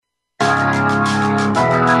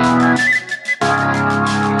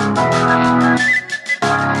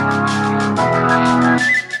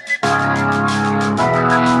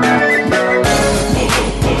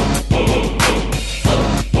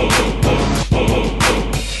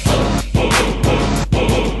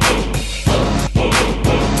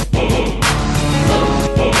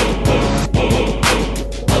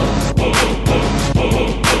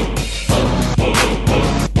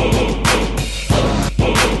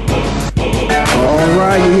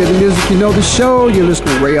You know the show. You're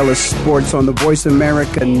listening to Ray Ellis Sports on the Voice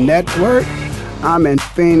America Network. I'm in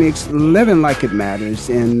Phoenix, living like it matters.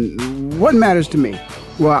 And what matters to me?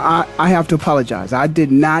 Well, I have to apologize. I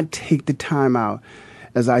did not take the time out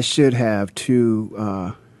as I should have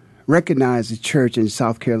to recognize the church in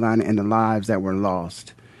South Carolina and the lives that were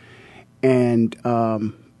lost. And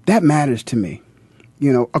that matters to me.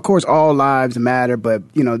 You know, of course, all lives matter, but,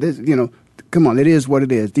 come on, it is what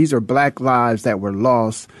it is. These are black lives that were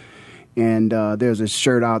lost. And there's a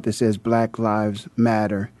shirt out that says Black Lives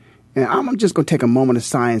Matter. And I'm just going to take a moment of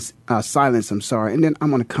silence, and then I'm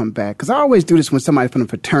going to come back. Because I always do this when somebody from the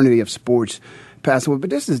fraternity of sports passes away. But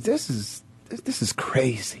this is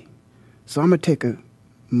crazy. So I'm going to take a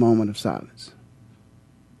moment of silence.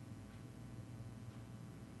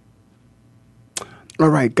 All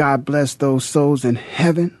right, God bless those souls in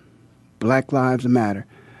heaven. Black Lives Matter.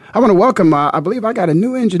 I want to welcome, I believe I got a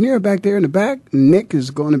new engineer back there in the back. Nick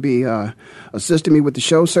is going to be assisting me with the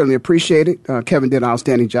show. Certainly appreciate it. Kevin did an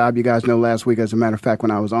outstanding job. You guys know last week, as a matter of fact,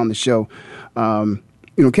 when I was on the show, Kevin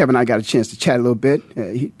and I got a chance to chat a little bit.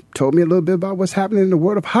 He told me a little bit about what's happening in the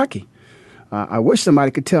world of hockey. I wish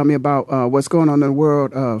somebody could tell me about what's going on in the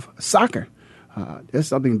world of soccer. There's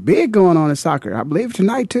something big going on in soccer, I believe,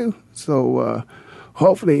 tonight, too. So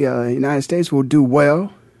hopefully the United States will do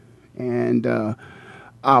well. And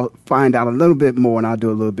I'll find out a little bit more, and I'll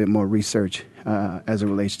do a little bit more research as it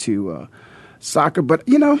relates to soccer. But,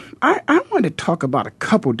 I wanted to talk about a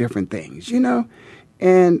couple different things,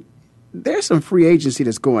 and there's some free agency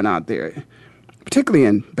that's going out there, particularly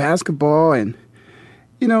in basketball and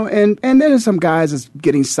then there's some guys that's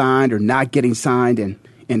getting signed or not getting signed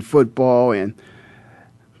in football. And,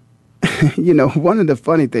 one of the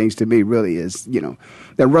funny things to me really is,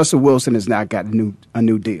 that Russell Wilson has not got a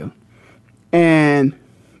new deal. And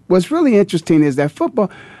what's really interesting is that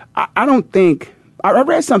football, I don't think, I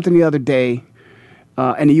read something the other day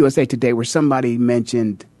in the USA Today where somebody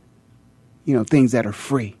mentioned, things that are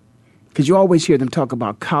free. Because you always hear them talk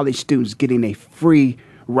about college students getting a free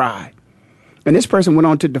ride. And this person went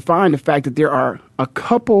on to define the fact that there are a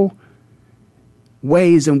couple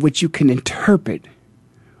ways in which you can interpret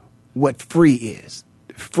what free is.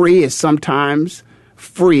 Free is sometimes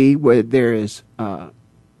free where there is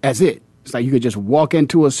as it. It's like you could just walk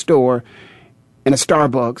into a store in a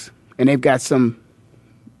Starbucks and they've got some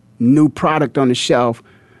new product on the shelf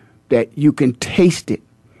that you can taste it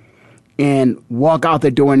and walk out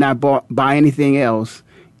the door and not buy anything else.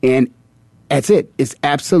 And that's it. It's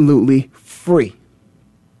absolutely free.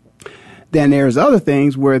 Then there's other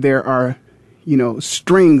things where there are,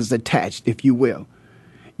 strings attached, if you will.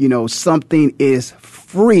 Something is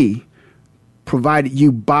free provided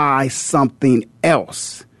you buy something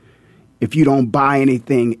else. If you don't buy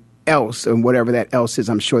anything else, and whatever that else is,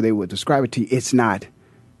 I'm sure they would describe it to you, it's not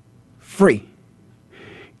free.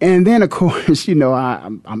 And then, of course,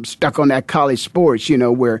 I'm stuck on that college sports,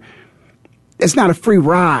 where it's not a free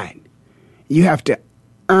ride. You have to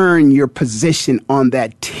earn your position on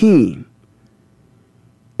that team.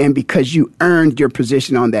 And because you earned your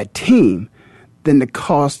position on that team, then the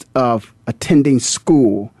cost of attending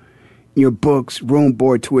school, your books, room,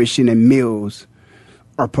 board, tuition, and meals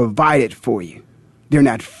are provided for you. They're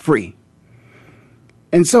not free.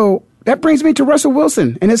 And so that brings me to Russell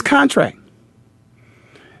Wilson and his contract.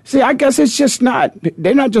 See, I guess it's just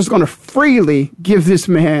they're not just going to freely give this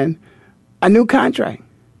man a new contract.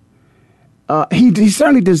 He's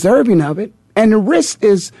certainly deserving of it. And the risk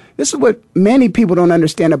is, this is what many people don't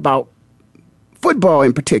understand about football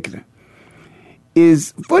in particular.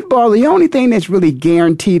 Is football, the only thing that's really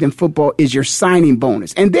guaranteed in football is your signing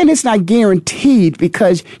bonus. And then it's not guaranteed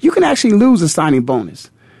because you can actually lose a signing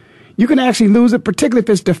bonus. You can actually lose it, particularly if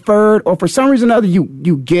it's deferred or for some reason or other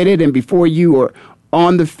you get it and before you are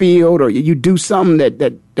on the field or you do something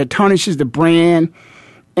that tarnishes the brand.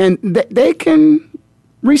 And they can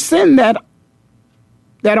rescind that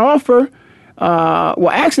offer.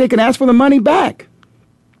 Actually, they can ask for the money back.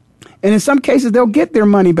 And in some cases, they'll get their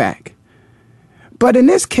money back. But in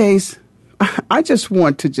this case, I just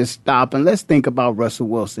want to just stop and let's think about Russell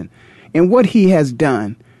Wilson and what he has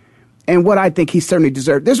done and what I think he certainly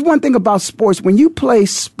deserved. There's one thing about sports. When you play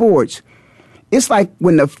sports, it's like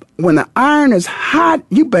when the iron is hot,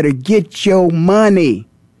 you better get your money.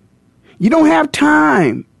 You don't have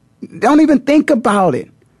time. Don't even think about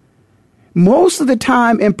it. Most of the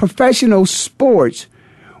time in professional sports,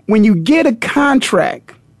 when you get a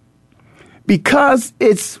contract, because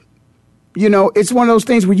it's one of those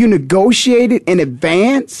things where you negotiate it in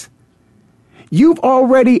advance, you've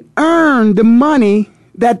already earned the money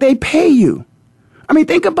that they pay you. I mean,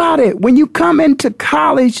 think about it. When you come into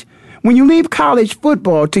college, When you leave college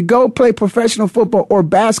football to go play professional football or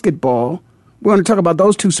basketball, we're going to talk about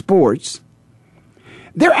those two sports,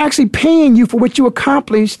 they're actually paying you for what you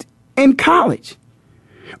accomplished in college.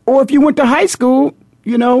 Or if you went to high school,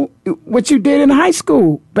 you know, what you did in high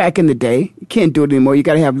school back in the day. You can't do it anymore. You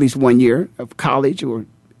got to have at least 1 year of college or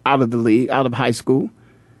out of the league, out of high school.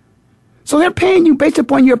 So they're paying you based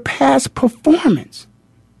upon your past performance.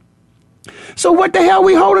 So what the hell are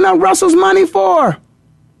we holding up Russell's money for?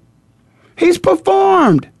 He's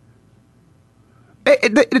performed.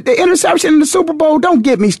 The interception in the Super Bowl, don't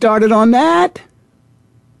get me started on that.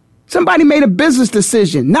 Somebody made a business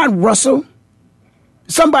decision, not Russell.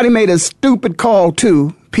 Somebody made a stupid call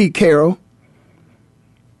too, Pete Carroll.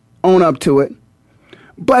 Own up to it.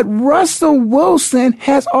 But Russell Wilson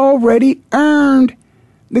has already earned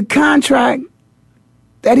the contract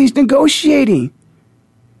that he's negotiating.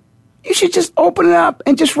 You should just open it up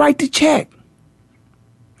and just write the check.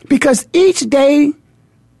 Because each day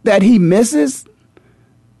that he misses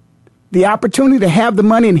the opportunity to have the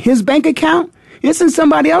money in his bank account, it's in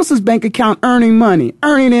somebody else's bank account earning money,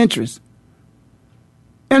 earning interest.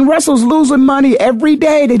 And Russell's losing money every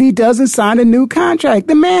day that he doesn't sign a new contract.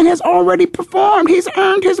 The man has already performed. He's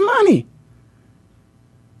earned his money.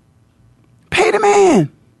 Pay the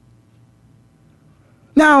man.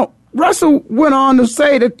 Now, Russell went on to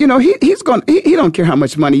say that, you know, he don't care how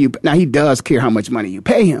much money now he does care how much money you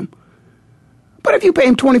pay him. But if you pay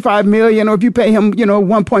him $25 million or if you pay him, you know,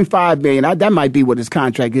 $1.5 million, that might be what his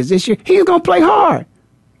contract is this year. He's going to play hard.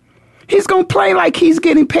 He's going to play like he's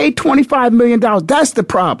getting paid $25 million. That's the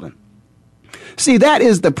problem. See, that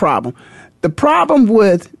is the problem. The problem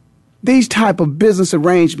with these type of business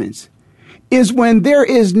arrangements is when there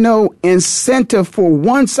is no incentive for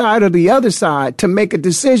one side or the other side to make a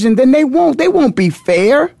decision, then they won't be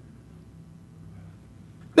fair.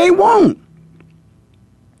 They won't.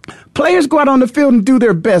 Players go out on the field and do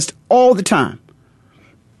their best all the time.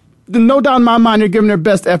 No doubt in my mind, they're giving their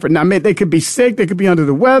best effort. Now, they could be sick, they could be under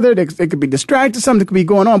the weather, they could be distracted, something could be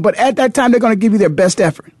going on, but at that time, they're going to give you their best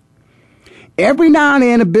effort. Every now and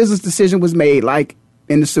then, a business decision was made, like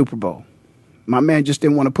in the Super Bowl. My man just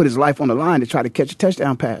didn't want to put his life on the line to try to catch a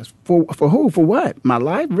touchdown pass. For who? For what? My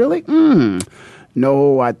life? Really?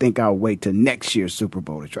 No, I think I'll wait till next year's Super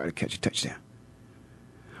Bowl to try to catch a touchdown.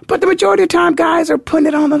 But the majority of the time, guys are putting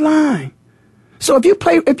it on the line. So if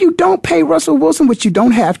you don't pay Russell Wilson, which you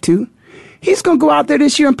don't have to, he's going to go out there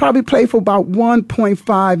this year and probably play for about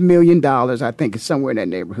 $1.5 million. I think it's somewhere in that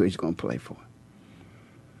neighborhood he's going to play for.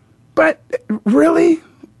 But really,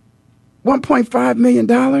 $1.5 million?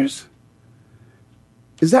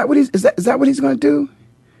 Is that what he's going to do?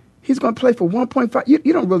 He's going to play for 1.5.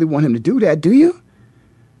 You don't really want him to do that, do you?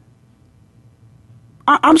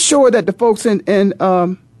 I'm sure that the folks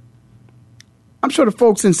I'm sure the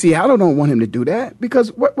folks in Seattle don't want him to do that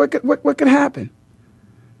because what could happen?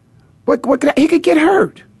 He could get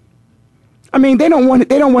hurt. I mean, they don't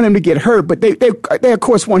want him to get hurt, but they of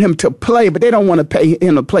course want him to play, but they don't want to pay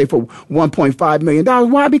him to play for $1.5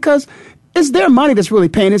 million. Why? Because it's their money that's really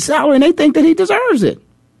paying his salary, and they think that he deserves it.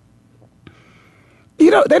 You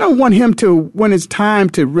know, they don't want him to, when it's time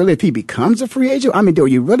to really, if he becomes a free agent, I mean, are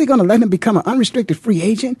you really going to let him become an unrestricted free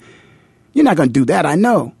agent? You're not going to do that, I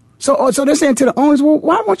know. So they're saying to the owners, well,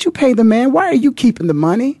 why won't you pay the man? Why are you keeping the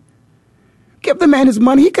money? Give the man his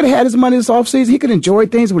money. He could have had his money this offseason. He could enjoy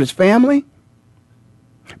things with his family.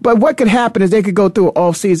 But what could happen is they could go through an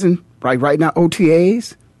offseason, right now,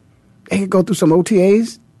 OTAs. They could go through some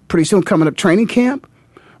OTAs. Pretty soon coming up training camp.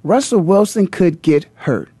 Russell Wilson could get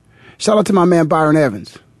hurt. Shout out to my man Byron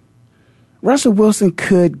Evans. Russell Wilson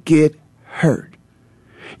could get hurt.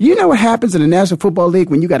 You know what happens in the National Football League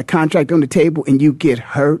when you got a contract on the table and you get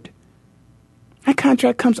hurt? That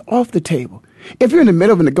contract comes off the table. If you're in the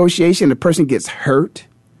middle of a negotiation and the person gets hurt,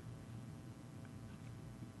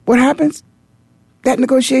 what happens? That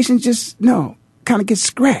negotiation kind of gets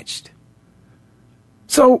scratched.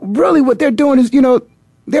 So really what they're doing is,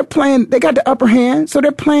 they're playing, they got the upper hand, so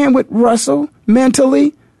they're playing with Russell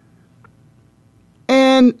mentally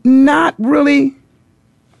and not really,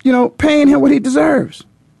 paying him what he deserves.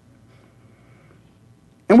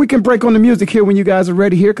 And we can break on the music here when you guys are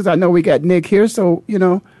ready here, because I know we got Nick here. So,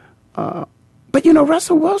 but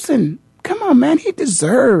Russell Wilson, come on, man, he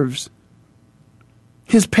deserves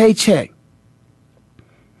his paycheck.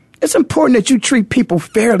 It's important that you treat people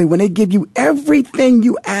fairly when they give you everything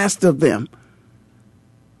you asked of them,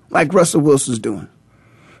 like Russell Wilson's doing.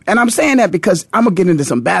 And I'm saying that because I'm going to get into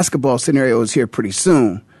some basketball scenarios here pretty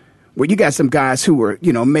soon, where you got some guys who are,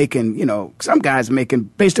 making, some guys making,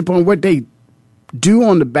 based upon what they do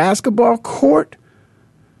on the basketball court,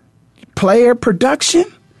 player production,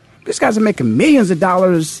 These guys are making millions of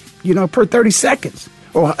dollars, per 30 seconds.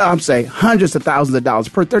 Or I'm saying hundreds of thousands of dollars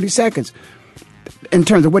per 30 seconds. In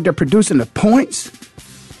terms of what they're producing, the points,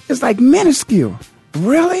 it's like minuscule.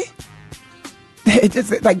 Really?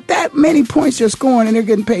 It's like that many points they're scoring and they're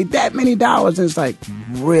getting paid that many dollars. And it's like,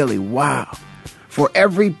 really, wow. For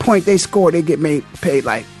every point they score, they get paid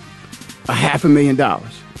like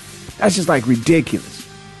 $500,000. That's just like ridiculous.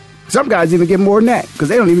 Some guys even get more than that because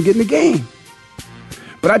they don't even get in the game.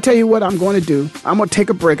 But I tell you what I'm going to do. I'm going to take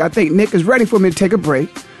a break. I think Nick is ready for me to take a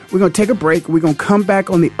break. We're going to take a break. We're going to come back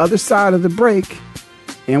on the other side of the break.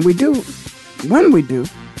 And when we do,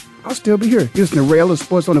 I'll still be here. You're listening to Rail of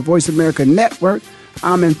Sports on the Voice America Network.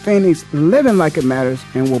 I'm in Phoenix, living like it matters,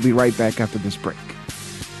 and we'll be right back after this break.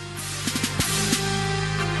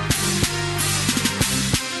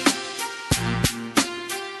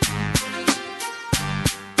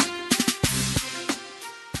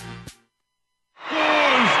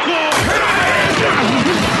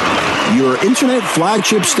 Your internet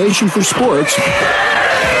flagship station for sports.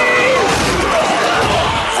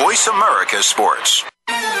 Voice America Sports.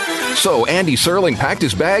 So Andy Serling packed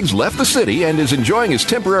his bags, left the city, and is enjoying his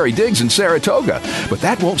temporary digs in Saratoga. But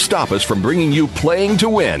that won't stop us from bringing you Playing to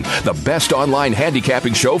Win, the best online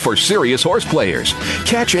handicapping show for serious horse players.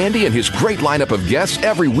 Catch Andy and his great lineup of guests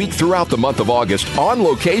every week throughout the month of August on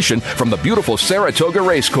location from the beautiful Saratoga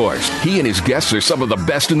Racecourse. He and his guests are some of the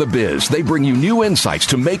best in the biz. They bring you new insights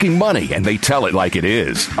to making money, and they tell it like it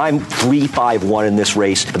is. I'm 3-5-1 in this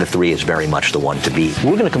race, but the 3 is very much the one to beat.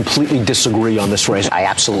 We're going to completely disagree on this race. I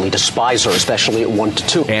absolutely despise her, especially at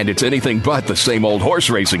 1-2. And it's anything but the same old horse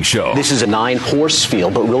racing show. This is a 9-horse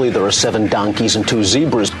field, but really there are 7 donkeys and 2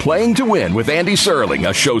 zebras. Playing to Win with Andy Serling,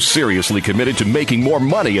 a show seriously committed to making more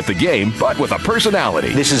money at the game, but with a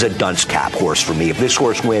personality. This is a dunce cap horse for me. If this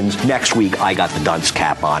horse wins, next week I got the dunce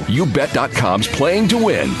cap on. YouBet.com's Playing to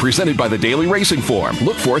Win, presented by the Daily Racing Form.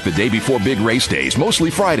 Look for it the day before big race days, mostly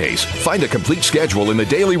Fridays. Find a complete schedule in the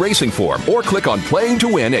Daily Racing Form or click on Playing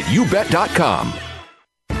to Win at YouBet.com.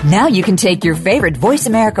 Now you can take your favorite Voice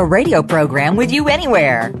America radio program with you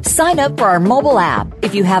anywhere. Sign up for our mobile app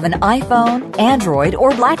if you have an iPhone, Android, or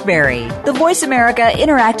BlackBerry. The Voice America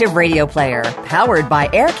Interactive Radio Player, powered by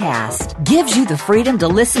Aircast, gives you the freedom to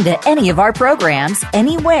listen to any of our programs,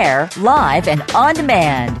 anywhere, live and on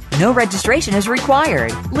demand. No registration is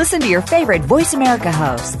required. Listen to your favorite Voice America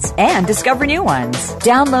hosts and discover new ones.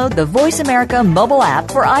 Download the Voice America mobile app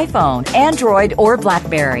for iPhone, Android, or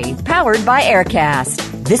BlackBerry, powered by Aircast.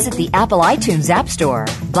 Visit the Apple iTunes App Store,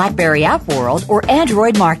 BlackBerry App World, or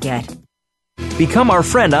Android Market. Become our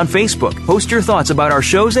friend on Facebook. Post your thoughts about our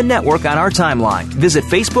shows and network on our timeline. Visit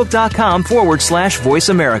Facebook.com/Voice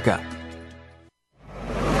America.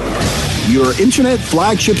 Your internet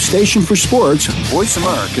flagship station for sports. Voice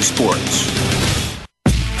America Sports.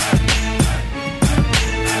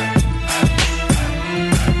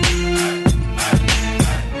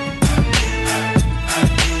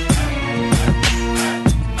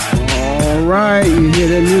 All right, you hear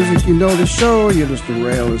that music, you know the show. You're listening to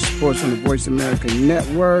Rail of Sports on the Voice America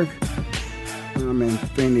Network. I'm in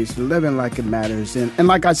Phoenix, living like it matters. And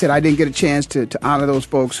like I said, I didn't get a chance to honor those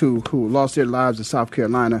folks who lost their lives in South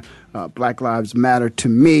Carolina. Black Lives Matter to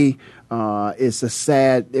me. It was a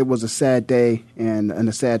sad day and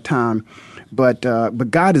a sad time. But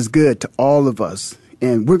God is good to all of us,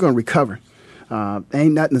 and we're going to recover.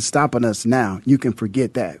 Ain't nothing stopping us now. You can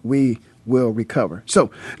forget that. We will recover.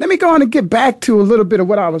 So let me go on and get back to a little bit of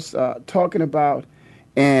what I was talking about.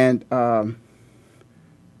 And when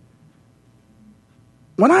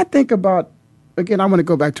I think about, again, I want to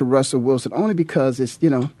go back to Russell Wilson only because it's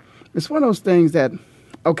one of those things that,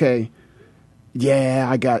 okay, yeah,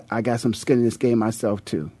 I got some skin in this game myself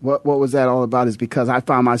too. What was that all about is because I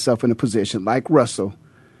found myself in a position like Russell,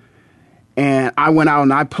 and I went out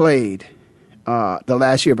and I played the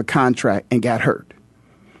last year of a contract and got hurt.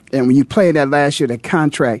 And when you play that last year, that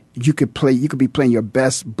contract, you could be playing your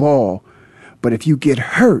best ball. But if you get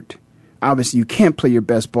hurt, obviously you can't play your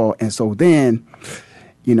best ball. And so then,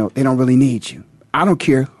 they don't really need you. I don't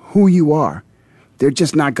care who you are. They're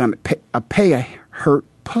just not going to pay a hurt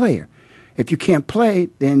player. If you can't play,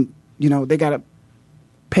 then, they got to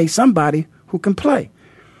pay somebody who can play.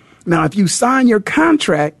 Now, if you sign your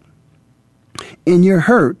contract and you're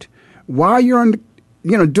hurt while you're on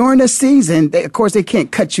during the season, of course, they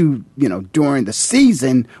can't cut you, during the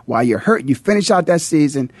season while you're hurt. You finish out that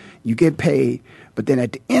season, you get paid. But then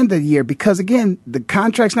at the end of the year, because, again, the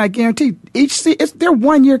contract's not guaranteed. They're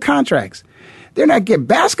 1-year contracts. They're not getting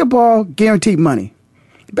basketball guaranteed money.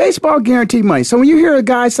 Baseball guaranteed money. So when you hear a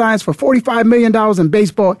guy signs for $45 million in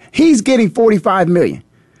baseball, he's getting $45 million.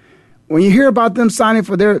 When you hear about them signing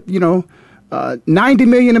for their, $90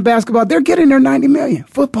 million in basketball, they're getting their $90 million.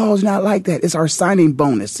 Football is not like that. It's our signing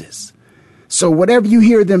bonuses. So whatever you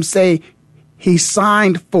hear them say he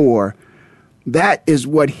signed for, that is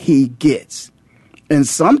what he gets. And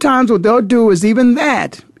sometimes what they'll do is even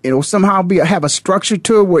that. It'll somehow have a structure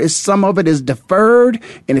to it where some of it is deferred.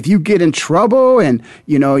 And if you get in trouble and,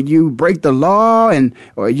 you break the law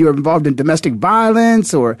or you're involved in domestic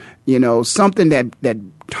violence or, something that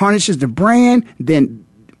tarnishes the brand, then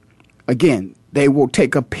again, they will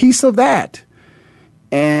take a piece of that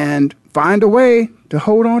and find a way to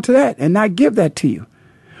hold on to that and not give that to you.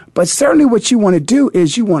 But certainly what you want to do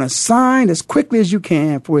is you want to sign as quickly as you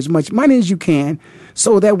can for as much money as you can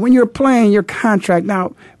so that when you're playing your contract.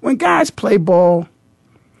 Now, when guys play ball,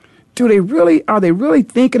 are they really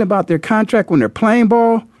thinking about their contract when they're playing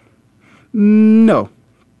ball? No.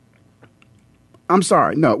 I'm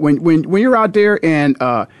sorry. No. When you're out there and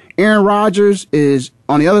Aaron Rodgers is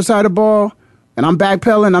on the other side of the ball and I'm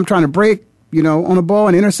backpedaling, I'm trying to break, on the ball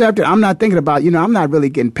and intercept it, I'm not thinking about, I'm not really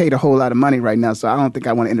getting paid a whole lot of money right now, so I don't think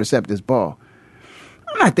I want to intercept this ball.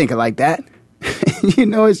 I'm not thinking like that.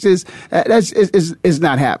 It's just, it's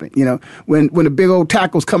not happening. When the big old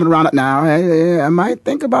tackle's coming around now, I might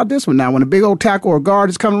think about this one now. When a big old tackle or guard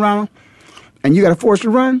is coming around and you got to force to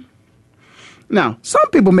run. Now, some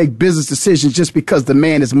people make business decisions just because the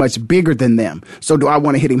man is much bigger than them. So do I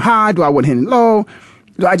want to hit him high? Do I want to hit him low?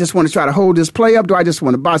 Do I just want to try to hold this play up? Do I just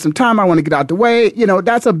want to buy some time? I want to get out the way.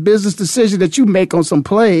 That's a business decision that you make on some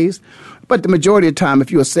plays. But the majority of the time,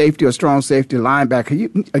 if you're a safety or a strong safety linebacker,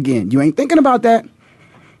 you ain't thinking about that.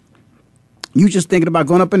 You just thinking about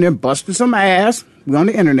going up in there, busting some ass. We're on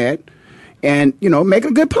the internet and, make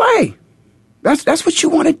a good play. That's what you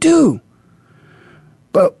want to do.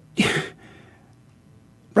 But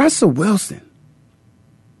Russell Wilson,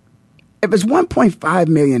 if it's $1.5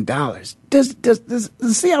 million,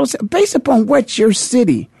 based upon what your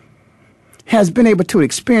city has been able to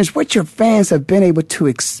experience, what your fans have been able to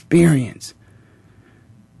experience,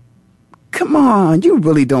 come on, you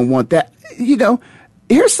really don't want that.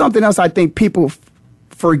 Here's something else I think people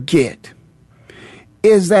forget,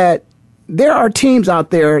 is that there are teams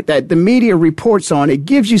out there that the media reports on. It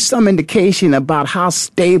gives you some indication about how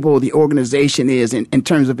stable the organization is in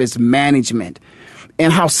terms of its management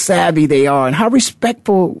and how savvy they are and how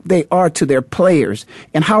respectful they are to their players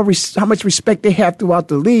and how much respect they have throughout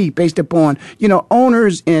the league based upon,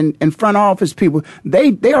 owners and front office people.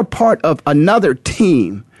 They are part of another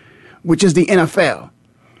team, which is the NFL.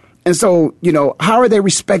 And so, how are they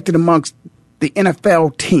respected amongst the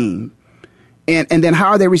NFL team? And then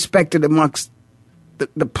how are they respected amongst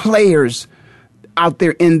the players out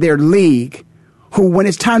there in their league who, when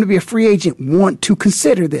it's time to be a free agent, want to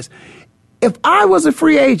consider this? If I was a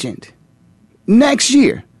free agent next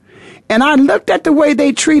year and I looked at the way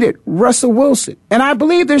they treated Russell Wilson, and I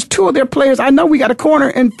believe there's two of their players. I know we got a corner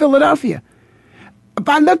in Philadelphia. If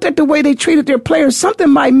I looked at the way they treated their players, something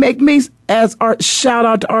might make me, as our shout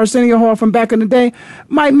out to Arsenio Hall from back in the day,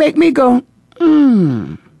 might make me go,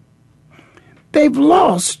 They've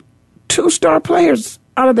lost 2 star players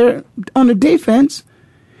on the defense,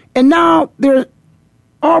 and now they're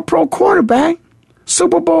all-pro quarterback,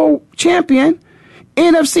 Super Bowl champion,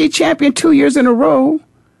 NFC champion 2 years in a row.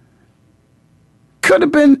 Could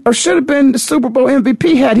have been or should have been the Super Bowl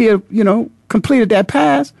MVP had he, completed that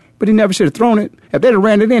pass, but he never should have thrown it. If they'd have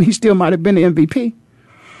ran it in, he still might have been the MVP.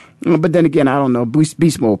 But then again, I don't know.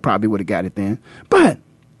 Beast Mode probably would have got it then. But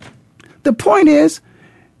the point is,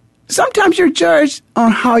 sometimes you're judged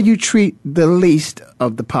on how you treat the least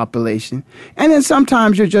of the population. And then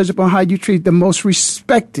sometimes you're judged upon how you treat the most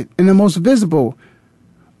respected and the most visible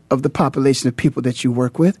of the population of people that you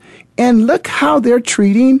work with. And look how they're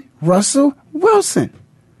treating Russell Wilson.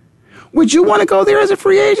 Would you want to go there as a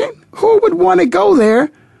free agent? Who would want to go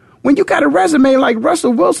there when you got a resume like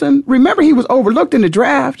Russell Wilson? Remember, he was overlooked in the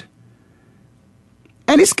draft.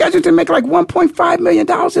 And he's scheduled to make like $1.5 million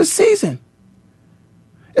this season.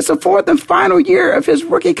 It's the 4th and final year of his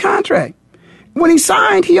rookie contract. When he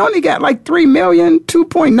signed, he only got like $3 million,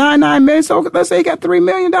 $2.99 million. So let's say he got $3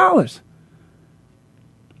 million.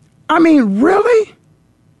 I mean, really?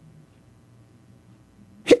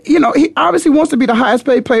 He obviously wants to be the highest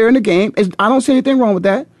paid player in the game. I don't see anything wrong with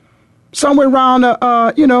that. Somewhere around,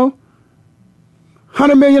 $100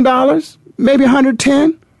 million, maybe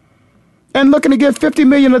 110, and looking to get $50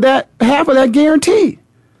 million of that, half of that guaranteed.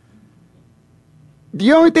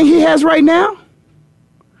 The only thing he has right now,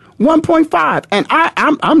 1.5, and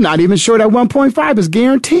I'm not even sure that 1.5 is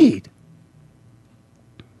guaranteed.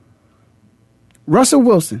 Russell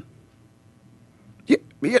Wilson.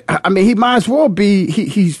 I mean, he might as well be.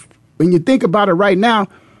 He's when you think about it right now,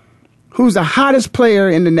 who's the hottest player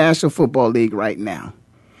in the National Football League right now?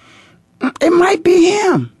 It might be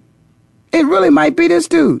him. It really might be this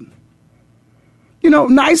dude. You know,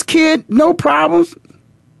 nice kid, no problems.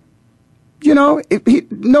 You know,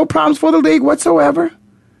 no problems for the league whatsoever.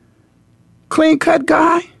 Clean-cut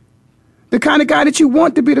guy. The kind of guy that you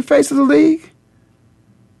want to be the face of the league.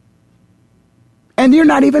 And you're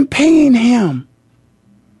not even paying him.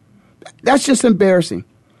 That's just embarrassing.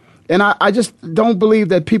 And I just don't believe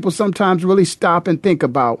that people sometimes really stop and think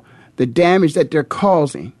about the damage that they're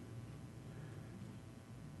causing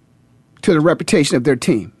to the reputation of their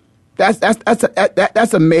team.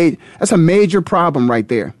 That's a major problem right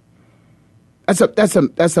there.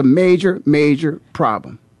 That's a major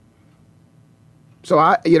problem. So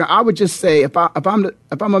I would just say if I'm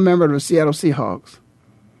a member of the Seattle Seahawks,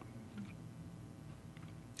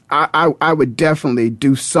 I would definitely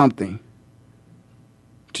do something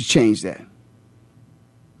to change that.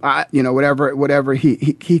 Whatever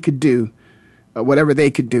he could do, whatever they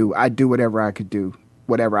could do, I'd do whatever I could do,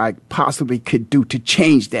 whatever I possibly could do to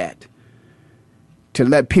change that. To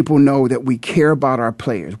let people know that we care about our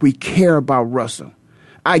players. We care about Russell.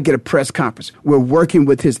 I get a press conference. We're working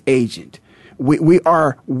with his agent. We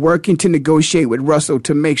are working to negotiate with Russell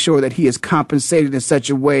to make sure that he is compensated in such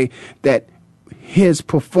a way that his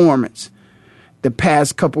performance the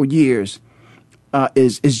past couple years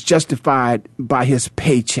is justified by his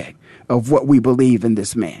paycheck of what we believe in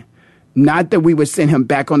this man. Not that we would send him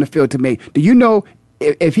back on the field to make. Do you know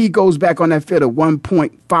if he goes back on that field at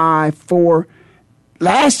 1.54,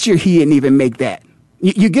 last year he didn't even make that.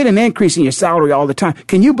 You get an increase in your salary all the time.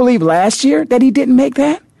 Can you believe last year that he didn't make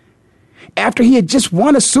that? After he had just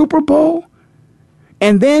won a Super Bowl,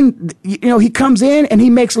 and then he comes in and he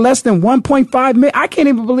makes less than 1.5 million. I can't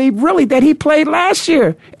even believe really that he played last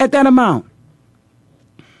year at that amount.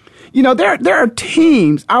 There are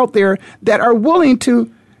teams out there that are willing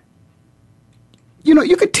to,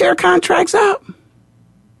 you could tear contracts up.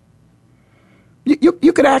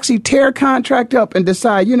 You could actually tear a contract up and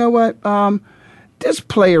decide, you know what, this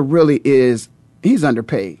player really he's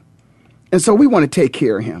underpaid. And so we want to take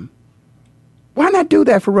care of him. Why not do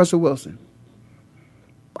that for Russell Wilson?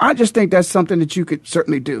 I just think that's something that you could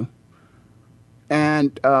certainly do.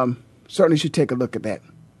 And certainly should take a look at that.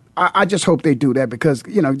 I just hope they do that because,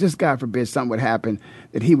 just God forbid something would happen,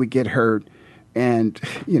 that he would get hurt. And,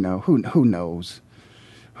 who knows?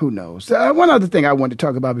 Who knows? One other thing I wanted to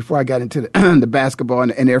talk about before I got into the basketball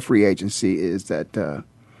and their free agency is that the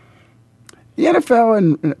NFL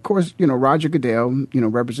and of course, Roger Goodell,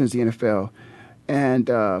 represents the NFL. And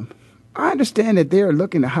I understand that they're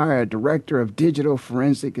looking to hire a director of digital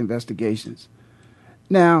forensic investigations.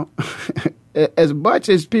 Now, as much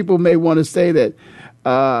as people may want to say that,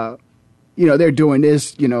 they're doing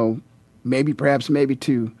this, maybe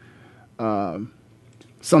to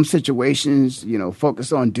some situations,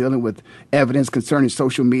 focus on dealing with evidence concerning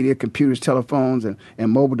social media, computers, telephones, and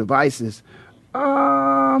mobile devices.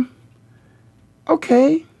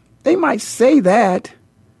 Okay, they might say that.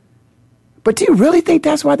 But do you really think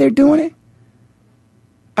that's why they're doing it?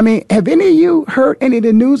 I mean, have any of you heard any of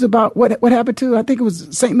the news about what happened to, I think it was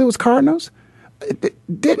St. Louis Cardinals?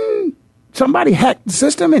 Didn't somebody hack the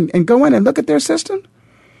system and go in and look at their system?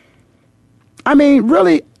 I mean,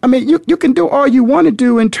 really, you can do all you want to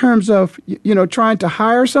do in terms of, trying to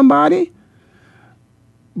hire somebody.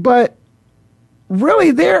 But really,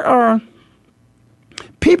 there are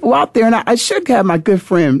people out there, and I should have my good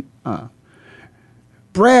friend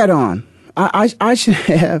Brad on. I should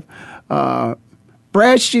have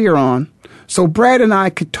Brad Shear on, so Brad and I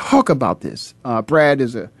could talk about this. Brad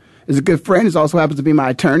is a good friend. He also happens to be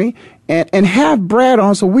my attorney, and have Brad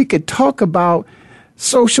on so we could talk about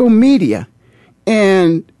social media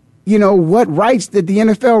and what rights that the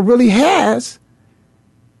NFL really has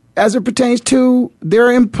as it pertains to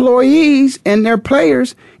their employees and their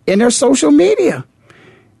players in their social media.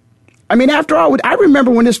 I mean, after all, I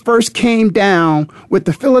remember when this first came down with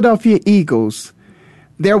the Philadelphia Eagles,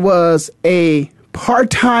 there was a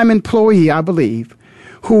part-time employee, I believe,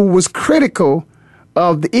 who was critical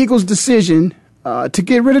of the Eagles' decision to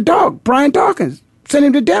get rid of Brian Dawkins, send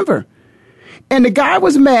him to Denver. And the guy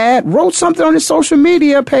was mad, wrote something on his social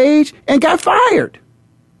media page, and got fired.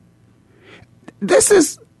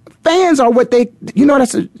 Fans are what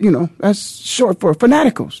that's short for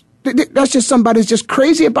fanaticals. That's just somebody who's just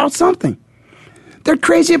crazy about something. They're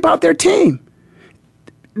crazy about their team.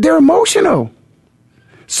 They're emotional.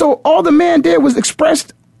 So all the man did was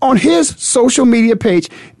expressed on his social media page.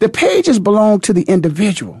 The pages belong to the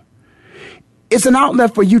individual. It's an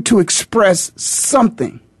outlet for you to express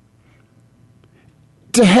something.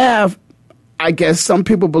 to have, I guess some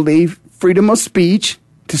people believe, freedom of speech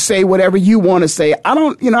to say whatever you want to say.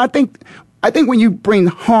 I think when you bring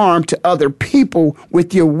harm to other people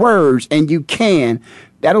with your words, and you can,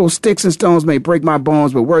 that old sticks and stones may break my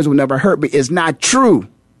bones, but words will never hurt me, is not true.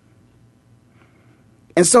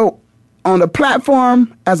 And so on the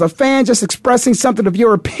platform, as a fan, just expressing something of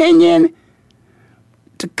your opinion,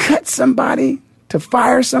 to cut somebody, to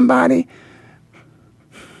fire somebody,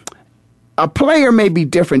 a player may be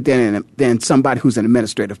different than somebody who's an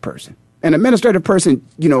administrative person. An administrative person,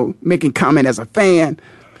 making comment as a fan,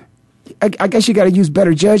 I guess you got to use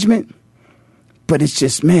better judgment. But it's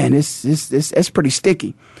just, man, it's pretty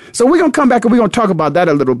sticky. So we're going to come back and we're going to talk about that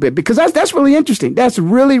a little bit, because that's really interesting. That's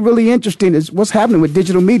really, really interesting is what's happening with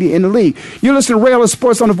digital media in the league. You're listening to Rail of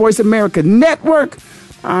Sports on the Voice America Network.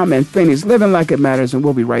 I'm in Phoenix, living like it matters, and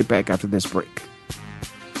we'll be right back after this break.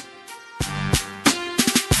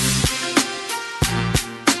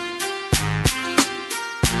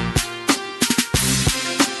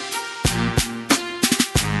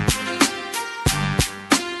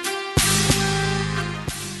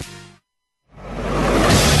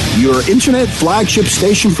 Your internet flagship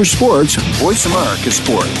station for sports, Voice America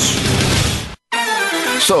Sports.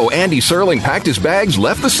 So Andy Serling packed his bags,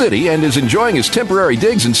 left the city, and is enjoying his temporary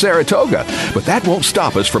digs in Saratoga. But that won't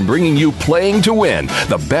stop us from bringing you Playing to Win,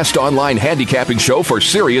 the best online handicapping show for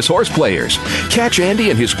serious horse players. Catch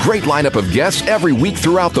Andy and his great lineup of guests every week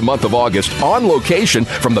throughout the month of August on location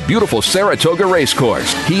from the beautiful Saratoga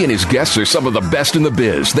Racecourse. He and his guests are some of the best in the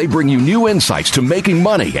biz. They bring you new insights to making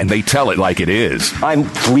money, and they tell it like it is. I'm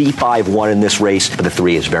 3-5-1 in this race, but the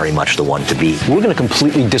 3 is very much the one to beat. We're going to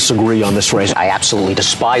completely disagree on this race. I absolutely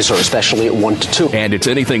despise her, especially at 1-2. And it's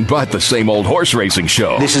anything but the same old horse racing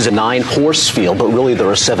show. This is a 9-horse field, but really there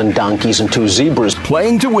are 7 donkeys and 2 zebras.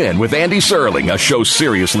 Playing to Win with Andy Serling, a show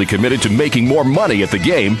seriously committed to making more money at the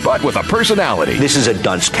game, but with a personality. This is a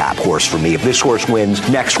dunce cap horse for me. If this horse wins,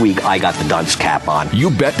 next week I got the dunce cap on.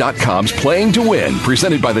 YouBet.com's Playing to Win,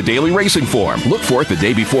 presented by the Daily Racing Form. Look for it the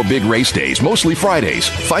day before big race days, mostly Fridays.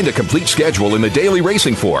 Find a complete schedule in the Daily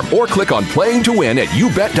Racing Form or click on Playing to Win at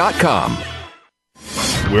YouBet.com.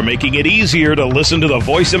 We're making it easier to listen to the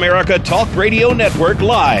Voice America Talk Radio Network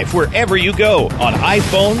live wherever you go on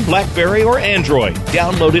iPhone, BlackBerry, or Android.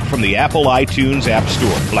 Download it from the Apple iTunes App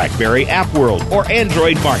Store, BlackBerry App World, or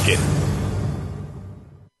Android Market.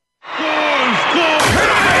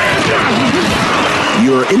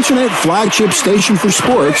 your internet flagship station for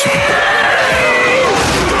sports.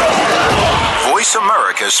 Voice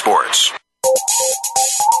America Sports.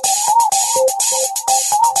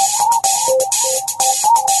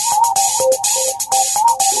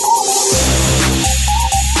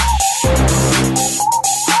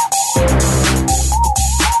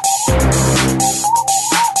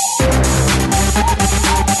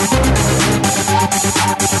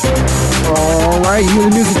 All right, you hear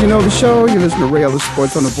the music, you know the show. You listen to Rail of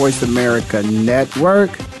Sports on the Voice America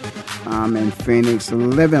Network. I'm in Phoenix,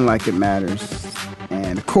 living like it matters.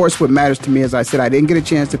 And of course, what matters to me, as I said, I didn't get a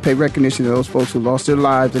chance to pay recognition to those folks who lost their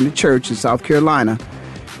lives in the church in South Carolina.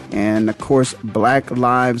 And of course, Black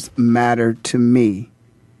Lives Matter to me.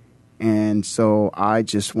 And so I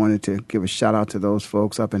just wanted to give a shout out to those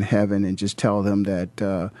folks up in heaven and just tell them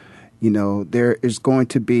that, there is going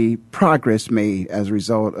to be progress made as a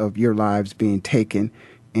result of your lives being taken,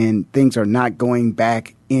 and things are not going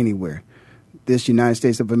back anywhere. This United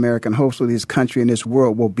States of America, and hopefully this country and this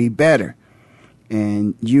world will be better.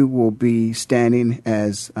 And you will be standing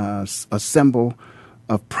as a symbol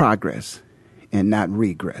of progress and not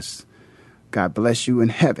regress. God bless you in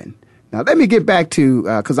heaven. Now, let me get back to,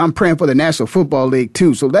 because I'm praying for the National Football League,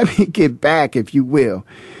 too. So let me get back, if you will.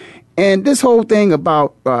 And this whole thing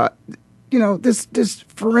about, this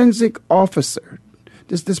forensic officer,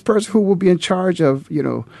 this person who will be in charge of,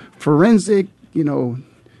 forensic,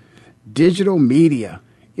 digital media,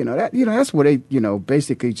 that's where they,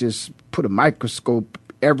 basically just put a microscope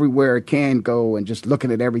everywhere it can go and just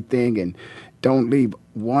looking at everything and don't leave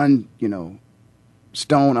one,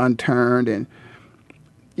 stone unturned. And,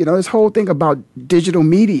 this whole thing about digital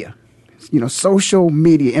media, social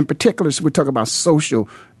media in particular. So we're talking about social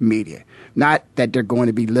media, not that they're going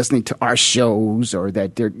to be listening to our shows or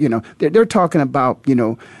that they're talking about,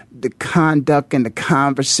 the conduct and the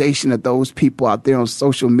conversation of those people out there on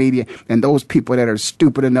social media and those people that are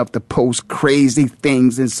stupid enough to post crazy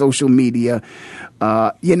things in social media,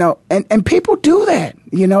 and people do that.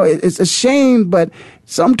 It's a shame, but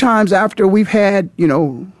sometimes after we've had,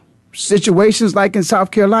 situations like in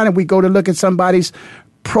South Carolina, we go to look at somebody's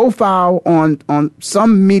profile on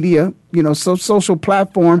some media, social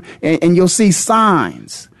platform, and you'll see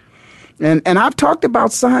signs. And I've talked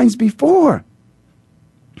about signs before.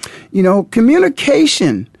 You know,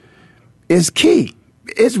 communication is key.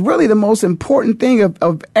 It's really the most important thing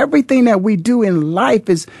of everything that we do in life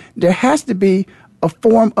is there has to be a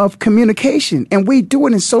form of communication. And we do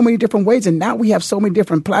it in so many different ways. And now we have so many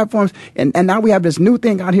different platforms. And now we have this new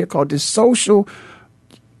thing out here called this social,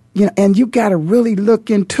 you know, and you got to really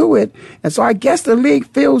look into it. And so I guess the league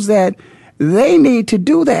feels that they need to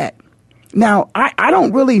do that. Now, I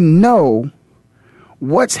don't really know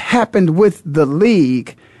what's happened with the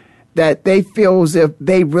league that they feel as if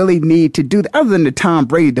they really need to do that, other than the Tom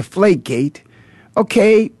Brady Deflategate.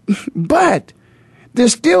 Okay, but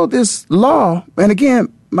there's still this law. And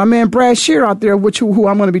again, my man Brad Shear out there, who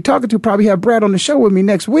I'm going to be talking to, probably have Brad on the show with me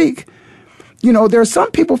next week. You know, there are some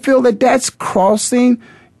people feel that that's crossing,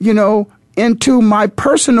 you know, into my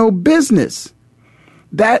personal business.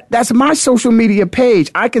 That's my social media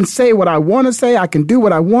page. I can say what I want to say. I can do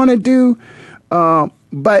what I want to do.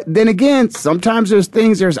 But then again, sometimes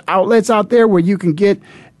there's outlets out there where you can get,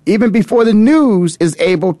 even before the news is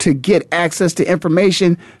able to get access to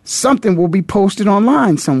information, something will be posted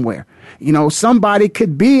online somewhere. You know, somebody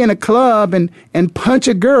could be in a club and punch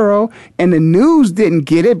a girl and the news didn't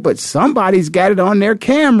get it, but somebody's got it on their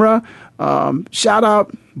camera. Shout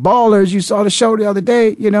out Ballers. You saw the show the other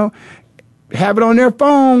day, you know, have it on their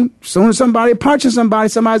phone. As soon as somebody punches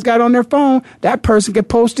somebody's got it on their phone. That person can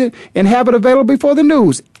post it and have it available before the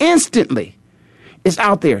news. Instantly. It's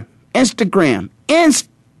out there. Instagram. It's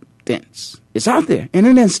out there in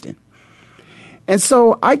an instant. And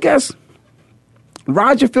so I guess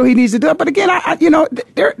Roger feels he needs to do it. But again,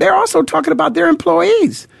 they're also talking about their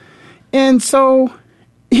employees. And so,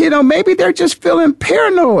 you know, maybe they're just feeling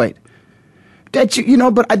paranoid. That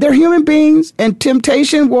but they're human beings, and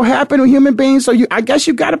temptation will happen with human beings. So I guess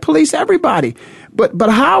you got to police everybody. But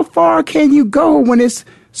how far can you go when it's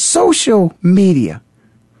social media?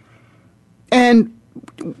 And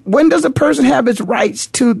when does a person have its rights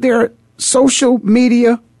to their social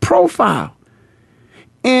media profile?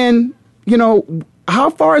 And you know,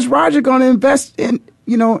 how far is Roger going to invest in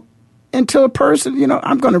into a person? You know,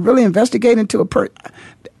 I'm going to really investigate into a person.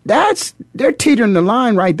 They're teetering the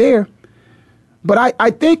line right there. But I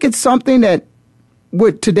think it's something that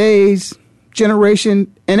with today's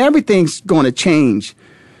generation, and everything's going to change.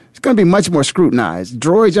 It's going to be much more scrutinized.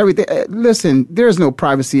 Droids, everything. Listen, there's no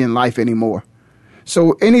privacy in life anymore.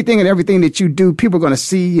 So anything and everything that you do, people are going to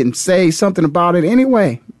see and say something about it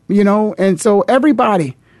anyway, you know. And so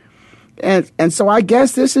everybody. And so I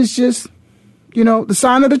guess this is just, you know, the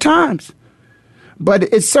sign of the times. But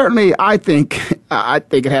it's certainly, I think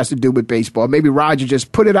it has to do with baseball. Maybe Roger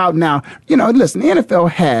just put it out now. You know, listen, the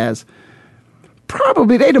NFL has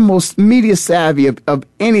probably, they the most media savvy of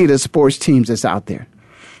any of the sports teams that's out there.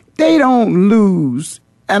 They don't lose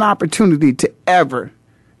an opportunity to ever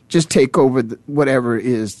just take over whatever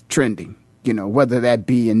is trending, you know, whether that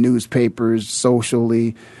be in newspapers,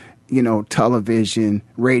 socially, you know, television,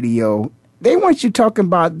 radio. They want you talking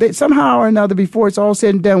about, somehow or another, before it's all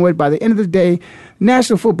said and done with, by the end of the day,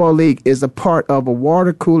 National Football League is a part of a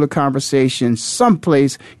water cooler conversation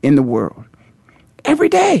someplace in the world. Every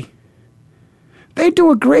day. They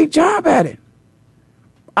do a great job at it.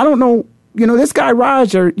 I don't know, you know, this guy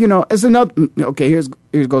Roger, you know, is another, okay,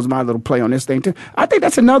 here goes my little play on this thing too. I think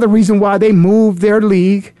that's another reason why they moved their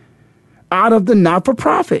league out of the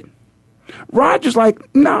not-for-profit. Roger's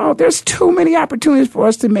like, no, there's too many opportunities for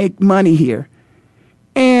us to make money here.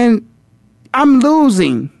 And I'm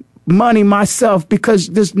losing money myself because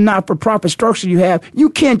this not-for-profit structure you have, you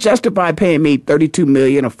can't justify paying me $32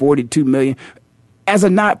 million or $42 million as a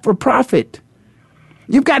not-for-profit.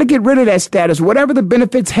 You've got to get rid of that status. Whatever the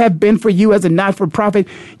benefits have been for you as a not-for-profit,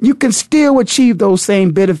 you can still achieve those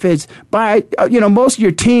same benefits by, most of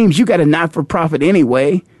your teams, you got a not-for-profit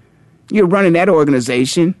anyway. You're running that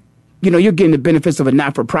organization. You know, you're getting the benefits of a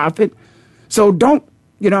not-for-profit. So don't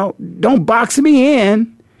box me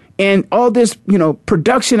in and all this,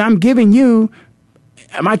 production I'm giving you.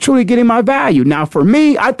 Am I truly getting my value? Now, for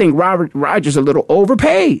me, I think Roger's a little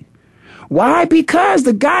overpaid. Why? Because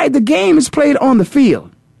the game is played on the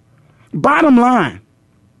field. Bottom line,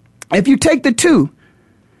 if you take the two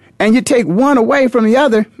and you take one away from the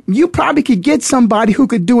other, you probably could get somebody who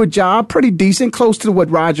could do a job pretty decent, close to what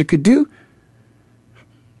Roger could do.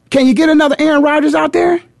 Can you get another Aaron Rodgers out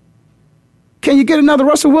there? Can you get another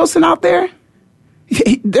Russell Wilson out there?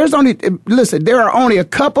 There are only a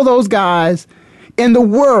couple of those guys in the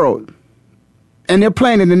world, and they're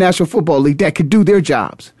playing in the National Football League, that could do their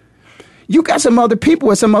jobs. You got some other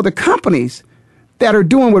people at some other companies that are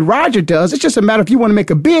doing what Roger does. It's just a matter if you want to make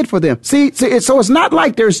a bid for them. See, so it's not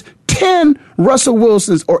like there's 10 Russell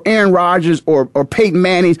Wilsons or Aaron Rodgers or Peyton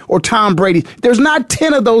Mannings or Tom Brady. There's not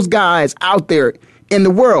 10 of those guys out there in the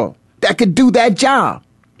world that could do that job.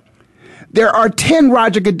 There are 10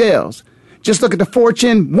 Roger Goodells. Just look at the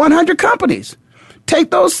Fortune 100 companies.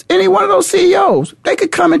 Take any one of those CEOs. They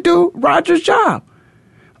could come and do Roger's job.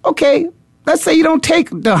 Okay, let's say you don't take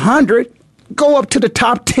the 100, go up to the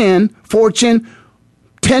top 10 Fortune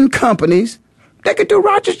 10 companies. They could do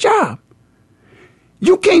Roger's job.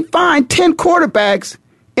 You can't find 10 quarterbacks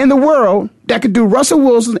in the world that could do Russell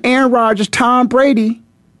Wilson, Aaron Rodgers, Tom Brady.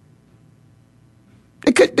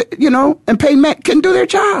 They could, and Peyton Manning couldn't do their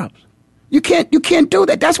jobs. You can't do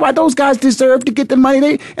that. That's why those guys deserve to get the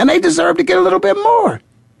money and they deserve to get a little bit more.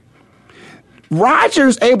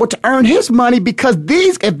 Rodgers able to earn his money because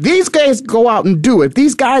if these guys go out and do it, if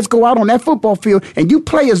these guys go out on that football field and you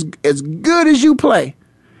play as good as you play,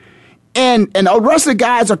 and the rest of the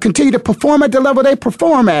guys are continue to perform at the level they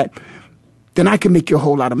perform at, then I can make you a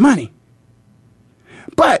whole lot of money.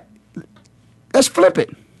 But let's flip it.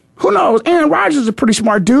 Who knows? Aaron Rodgers is a pretty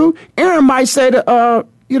smart dude. Aaron might say to,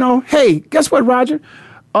 hey, guess what, Roger?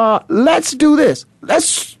 Let's do this.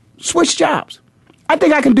 Let's switch jobs. I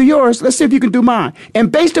think I can do yours. Let's see if you can do mine.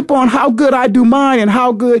 And based upon how good I do mine and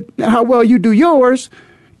how well you do yours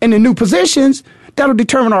in the new positions, that'll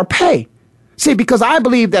determine our pay. See, because I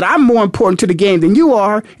believe that I'm more important to the game than you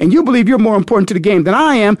are, and you believe you're more important to the game than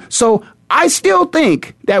I am. So I still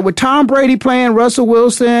think that with Tom Brady playing, Russell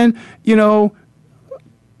Wilson,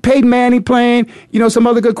 Peyton Manning playing, some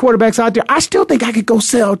other good quarterbacks out there, I still think I could go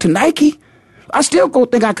sell to Nike. I still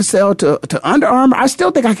think I could sell to Under Armour. I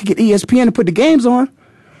still think I could get ESPN to put the games on.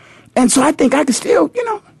 And so I think I could still,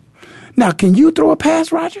 Now, can you throw a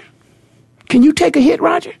pass, Roger? Can you take a hit,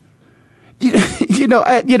 Roger?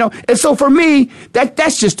 And so for me,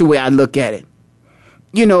 that's just the way I look at it.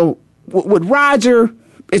 With Roger,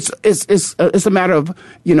 it's a matter of,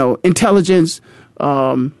 intelligence.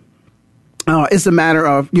 It's a matter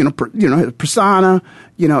of, persona,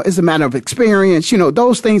 it's a matter of experience,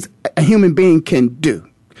 those things a human being can do,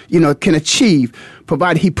 can achieve,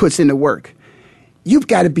 provided he puts in the work. You've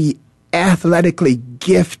got to be athletically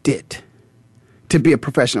gifted to be a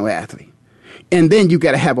professional athlete. And then you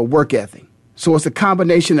got to have a work ethic. So it's a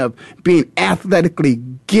combination of being athletically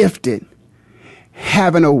gifted,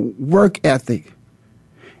 having a work ethic,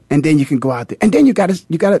 and then you can go out there. And then you got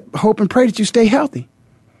to hope and pray that you stay healthy.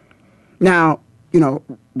 Now,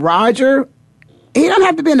 Roger, he doesn't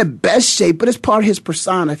have to be in the best shape, but it's part of his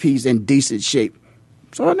persona if he's in decent shape.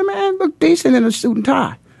 So the man look decent in a suit and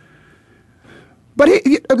tie. But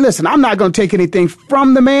listen, I'm not going to take anything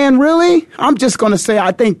from the man, really. I'm just going to say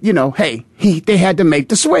I think, they had to make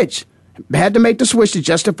the switch. They had to make the switch to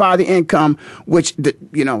justify the income, which,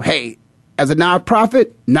 as a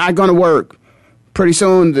nonprofit, not going to work. Pretty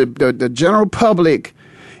soon, the general public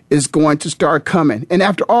is going to start coming. And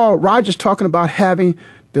after all, Roger's talking about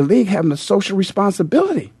the league having a social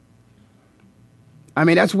responsibility. I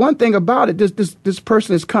mean, that's one thing about it. This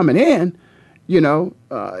person is coming in, he's going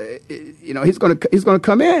to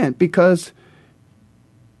come in because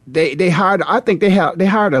they hired, I think they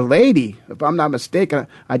hired a lady, if I'm not mistaken.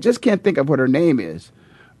 I just can't think of what her name is.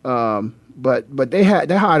 But they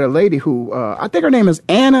hired a lady who, I think her name is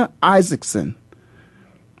Anna Isaacson.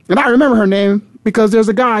 And I remember her name because there's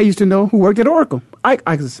a guy I used to know who worked at Oracle, Ike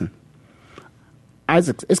Isaacson.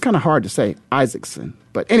 It's kind of hard to say, Isaacson.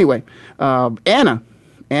 But anyway, Anna,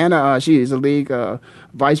 she is a league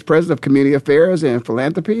vice president of community affairs and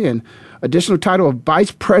philanthropy and additional title of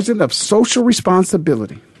vice president of social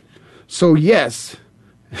responsibility. So yes,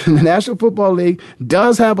 the National Football League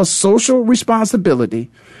does have a social responsibility.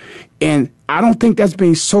 And I don't think that's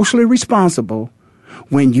being socially responsible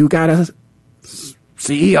when you got a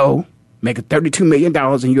CEO making $32 million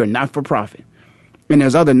and you're a not-for-profit. And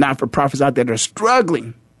there's other not-for-profits out there that are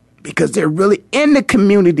struggling because they're really in the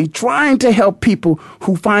community trying to help people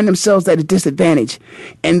who find themselves at a disadvantage.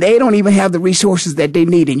 And they don't even have the resources that they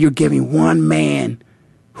need. And you're giving one man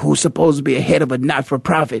who's supposed to be a head of a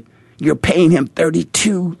not-for-profit, you're paying him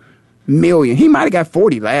 $32 million. He might have got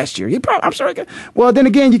 40 last year. Well, then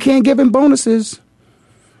again, you can't give him bonuses.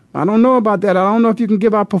 I don't know about that. I don't know if you can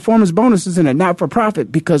give out performance bonuses in a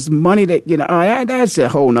not-for-profit because money that, that's a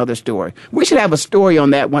whole nother story. We should have a story on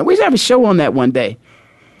that one. We should have a show on that one day.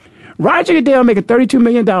 Roger Goodell making $32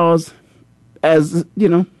 million as,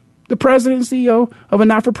 the president and CEO of a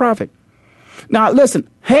not-for-profit. Now, listen,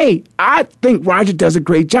 hey, I think Roger does a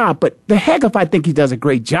great job, but the heck if I think he does a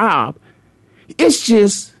great job. It's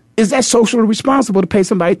just, is that socially responsible to pay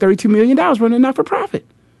somebody $32 million running a not-for-profit?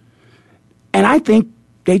 And I think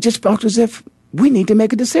they just felt as if we need to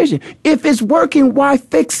make a decision. If it's working, why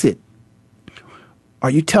fix it? Are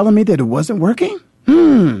you telling me that it wasn't working?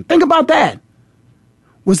 Think about that.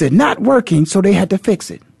 Was it not working, so they had to fix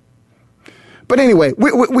it? But anyway,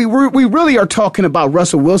 we really are talking about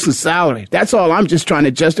Russell Wilson's salary. That's all I'm just trying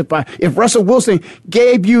to justify. If Russell Wilson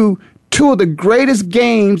gave you two of the greatest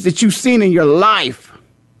games that you've seen in your life,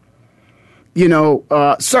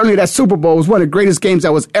 certainly that Super Bowl was one of the greatest games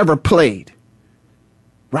that was ever played.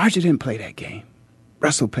 Roger didn't play that game.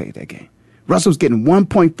 Russell played that game. Russell's getting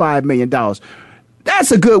 $1.5 million.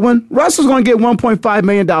 That's a good one. Russell's going to get $1.5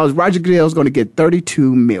 million. Roger Goodell's going to get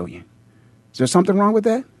 $32 million. Is there something wrong with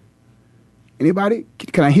that? Anybody?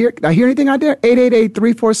 Can I hear anything out there?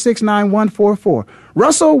 888-346-9144.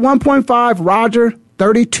 Russell, 1.5. Roger,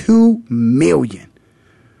 $32 million.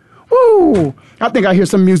 Woo! I think I hear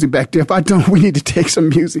some music back there. If I don't, we need to take some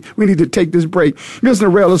music. We need to take this break. Listen to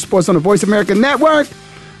Rail of Sports on the Voice America Network.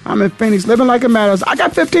 I'm in Phoenix, living like it matters. I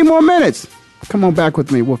got 15 more minutes. Come on back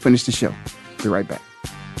with me. We'll finish the show. Be right back.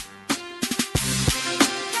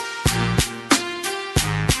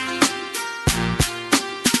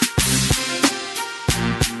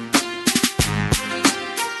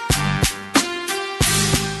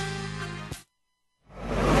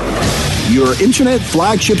 Your internet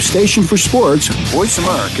flagship station for sports, Voice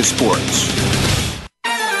America Sports.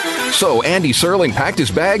 So Andy Serling packed his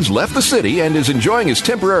bags, left the city, and is enjoying his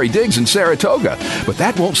temporary digs in Saratoga. But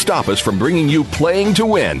that won't stop us from bringing you Playing to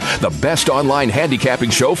Win, the best online handicapping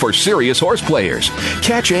show for serious horse players.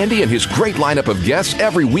 Catch Andy and his great lineup of guests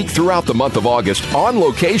every week throughout the month of August on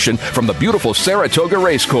location from the beautiful Saratoga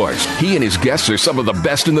Racecourse. He and his guests are some of the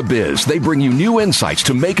best in the biz. They bring you new insights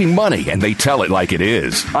to making money, and they tell it like it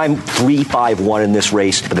is. I'm 3-5-1 in this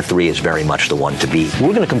race, but the 3 is very much the one to beat.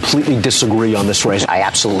 We're going to completely disagree on this race. I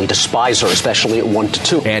absolutely despise her, especially at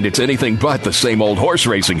 1-2. And it's anything but the same old horse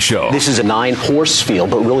racing show. This is a 9-horse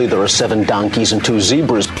field, but really there are 7 donkeys and 2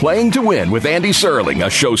 zebras. Playing to Win with Andy Serling, a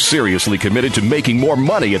show seriously committed to making more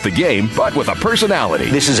money at the game, but with a personality.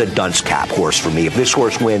 This is a dunce cap horse for me. If this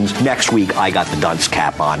horse wins, next week I got the dunce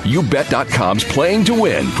cap on. YouBet.com's Playing to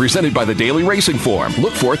Win, presented by the Daily Racing Form.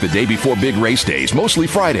 Look for it the day before big race days, mostly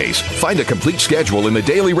Fridays. Find a complete schedule in the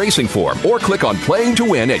Daily Racing Form or click on Playing to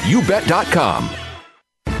Win at YouBet.com.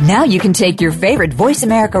 Now you can take your favorite Voice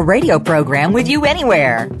America radio program with you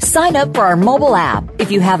anywhere. Sign up for our mobile app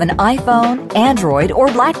if you have an iPhone, Android, or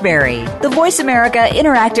BlackBerry. The Voice America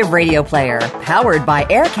Interactive Radio Player, powered by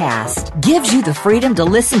Aircast, gives you the freedom to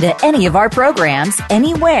listen to any of our programs,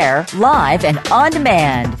 anywhere, live and on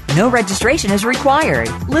demand. No registration is required.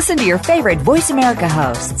 Listen to your favorite Voice America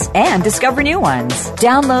hosts and discover new ones.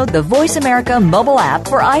 Download the Voice America mobile app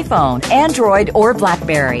for iPhone, Android, or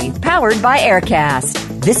BlackBerry, powered by Aircast.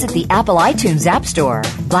 Visit the Apple iTunes App Store,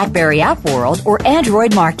 BlackBerry App World, or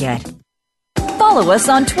Android Market. Follow us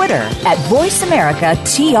on Twitter at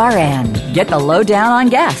VoiceAmericaTRN. Get the lowdown on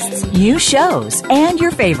guests, new shows, and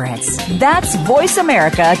your favorites. That's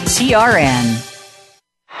VoiceAmericaTRN.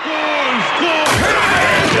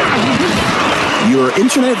 your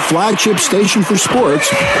internet flagship station for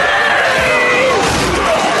sports.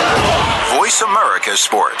 Voice America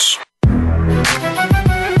Sports.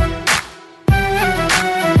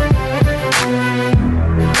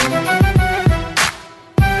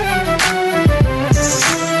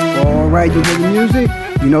 All right, you hear the music,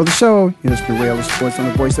 you know the show. It's the Rail of Sports on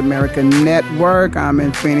the Voice America Network. I'm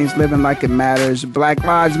in Phoenix, living like it matters. Black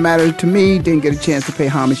lives matter to me. Didn't get a chance to pay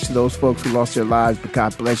homage to those folks who lost their lives, but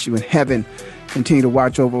God bless you in heaven. Continue to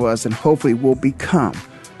watch over us, and hopefully we'll become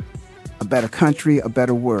a better country, a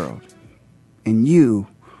better world. And you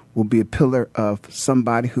will be a pillar of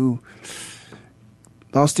somebody who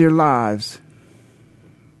lost their lives,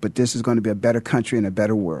 but this is going to be a better country and a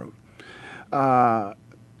better world.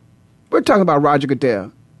 We're talking about Roger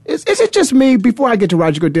Goodell. Is it just me before I get to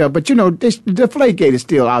Roger Goodell? But, you know, the Deflategate is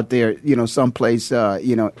still out there, you know, someplace,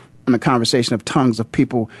 in the conversation of tongues of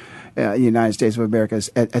people in the United States of America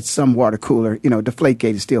at some water cooler. You know,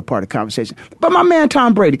 Deflategate is still part of the conversation. But my man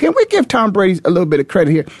Tom Brady, can we give Tom Brady a little bit of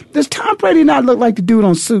credit here? Does Tom Brady not look like the dude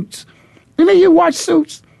on Suits? You know, you watch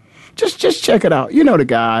Suits? Just check it out. You know the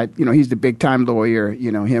guy. You know, he's the big-time lawyer.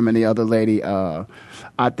 You know, him and the other lady, I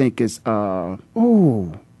think is,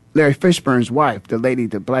 Larry Fishburne's wife,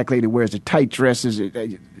 the black lady wears the tight dresses.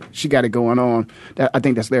 She got it going on. I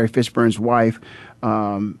think that's Larry Fishburne's wife.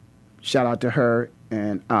 Shout out to her.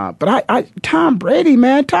 And but Tom Brady,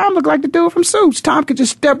 man, Tom looked like the dude from Suits. Tom could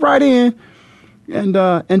just step right in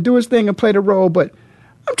and do his thing and play the role. But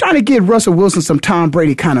I'm trying to get Russell Wilson some Tom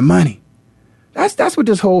Brady kind of money. That's what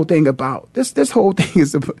this whole thing about. This whole thing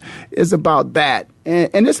is about that.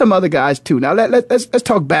 And there's some other guys too. Now let's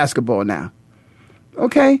talk basketball now.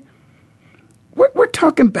 Okay? We're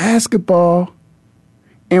talking basketball,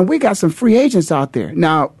 and we got some free agents out there.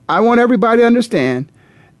 Now, I want everybody to understand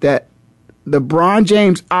that LeBron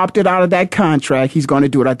James opted out of that contract. He's going to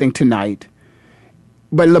do it, I think, tonight.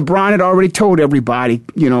 But LeBron had already told everybody,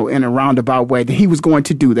 in a roundabout way, that he was going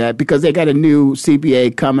to do that because they got a new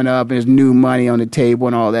CBA coming up and there's new money on the table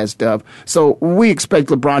and all that stuff. So we expect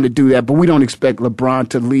LeBron to do that, but we don't expect LeBron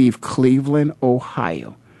to leave Cleveland,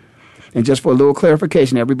 Ohio. And just for a little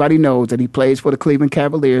clarification, everybody knows that he plays for the Cleveland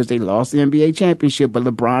Cavaliers. They lost the NBA championship, but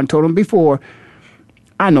LeBron told him before,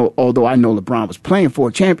 although I know LeBron was playing for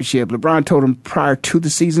a championship, LeBron told him prior to the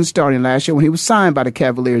season starting last year when he was signed by the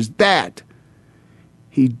Cavaliers that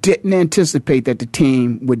he didn't anticipate that the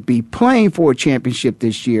team would be playing for a championship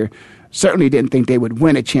this year. Certainly didn't think they would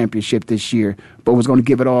win a championship this year, but was going to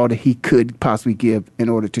give it all that he could possibly give in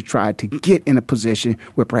order to try to get in a position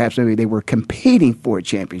where perhaps maybe they were competing for a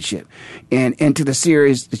championship. And into the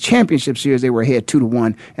series, the championship series, they were ahead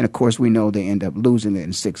 2-1, and of course we know they end up losing it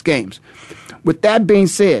in 6 games. With that being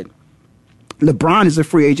said, LeBron is a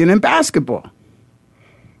free agent in basketball.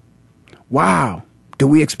 Wow. Do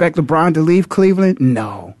we expect LeBron to leave Cleveland?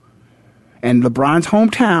 No. And LeBron's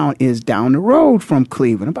hometown is down the road from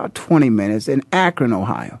Cleveland, about 20 minutes in Akron,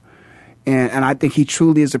 Ohio. And I think he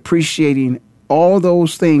truly is appreciating all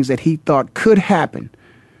those things that he thought could happen.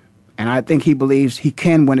 And I think he believes he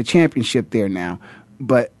can win a championship there now.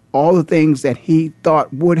 But all the things that he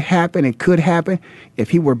thought would happen and could happen, if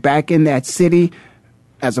he were back in that city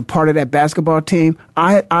as a part of that basketball team,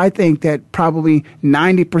 I think that probably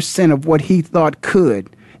 90% of what he thought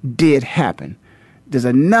did happen. There's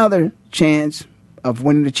another chance of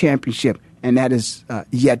winning the championship, and that is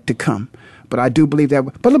yet to come. But I do believe that.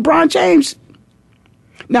 But LeBron James,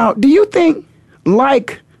 now, do you think,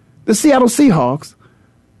 like the Seattle Seahawks,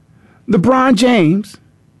 LeBron James,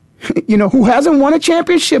 who hasn't won a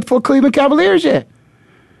championship for Cleveland Cavaliers yet,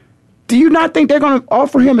 do you not think they're going to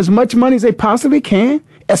offer him as much money as they possibly can,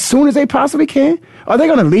 as soon as they possibly can? Are they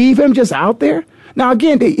going to leave him just out there? Now,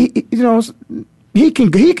 again, he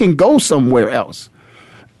can go somewhere else.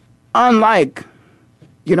 Unlike,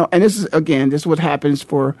 and this is what happens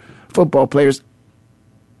for football players.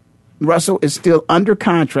 Russell is still under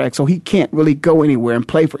contract, so he can't really go anywhere and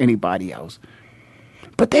play for anybody else.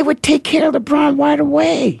 But they would take care of LeBron right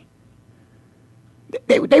away.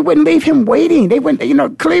 They wouldn't leave him waiting. They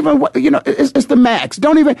wouldn't, Cleveland, it's the max.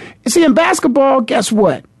 Don't even, see, in basketball, guess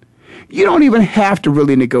what? You don't even have to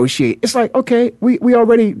really negotiate. It's like, okay, we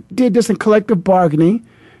already did this in collective bargaining.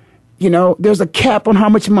 There's a cap on how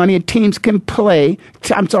much money teams can pay.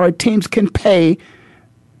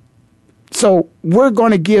 So we're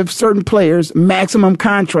going to give certain players maximum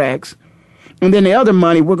contracts, and then the other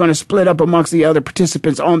money we're going to split up amongst the other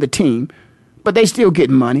participants on the team, but they still get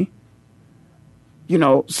money.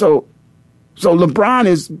 So LeBron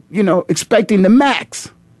is, expecting the max,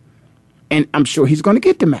 and I'm sure he's going to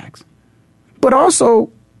get the max. But also,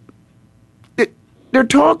 they're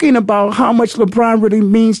talking about how much LeBron really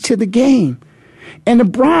means to the game. And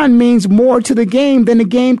LeBron means more to the game than the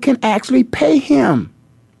game can actually pay him.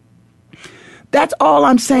 That's all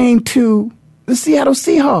I'm saying to the Seattle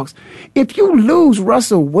Seahawks. If you lose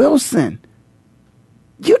Russell Wilson,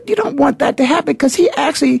 you don't want that to happen because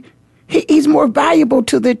he's more valuable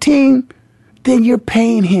to the team than you're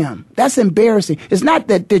paying him. That's embarrassing. It's not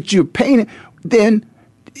that you're paying him. Then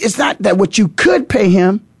it's not that what you could pay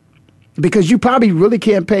him, because you probably really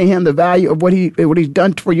can't pay him the value of what he's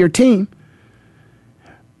done for your team.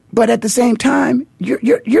 But at the same time,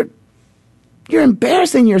 you're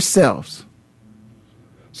embarrassing yourselves.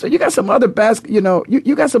 So you got some other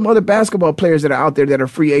you got some other basketball players that are out there that are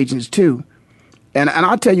free agents too. And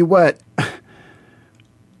I'll tell you what,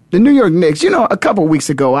 the New York Knicks, a couple of weeks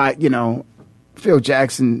ago, Phil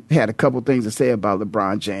Jackson had a couple things to say about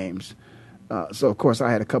LeBron James. So of course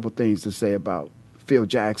I had a couple things to say about Phil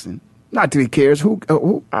Jackson. Not that he cares.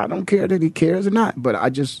 Who I don't care that he cares or not, but I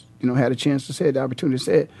just, had a chance to say it, the opportunity to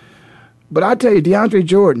say it. But I tell you, DeAndre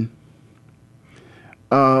Jordan,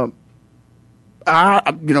 if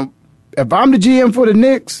I'm the GM for the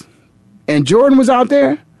Knicks and Jordan was out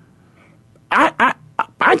there,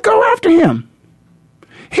 I'd go after him.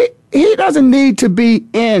 He doesn't need to be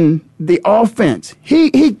in the offense.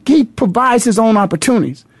 He provides his own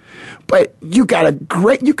opportunities. But you got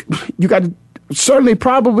certainly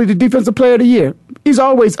probably the defensive player of the year. He's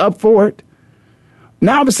always up for it.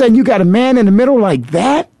 Now all of a sudden you got a man in the middle like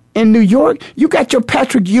that in New York. You got your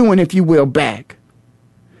Patrick Ewing, if you will, back.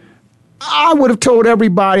 I would have told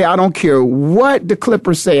everybody, I don't care what the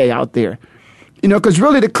Clippers say out there. You know, because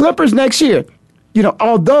really the Clippers next year, you know,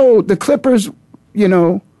 although the Clippers, you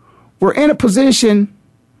know, were in a position,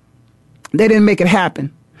 they didn't make it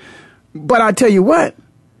happen. But I tell you what,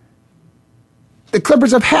 the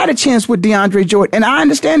Clippers have had a chance with DeAndre Jordan. And I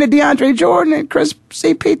understand that DeAndre Jordan and Chris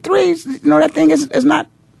CP3, you know, that thing is not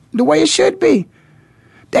the way it should be.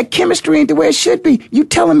 That chemistry ain't the way it should be. You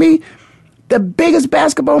telling me the biggest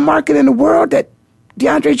basketball market in the world that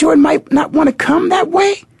DeAndre Jordan might not want to come that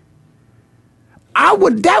way?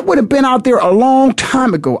 That would have been out there a long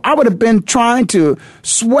time ago. I would have been trying to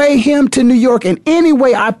sway him to New York in any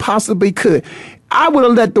way I possibly could. I would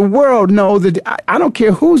have let the world know that I don't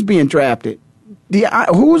care who's being drafted.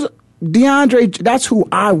 Who's DeAndre? That's who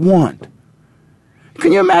I want.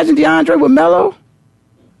 Can you imagine DeAndre with Melo?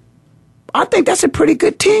 I think that's a pretty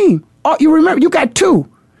good team. Oh, you remember, you got two.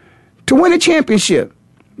 To win a championship,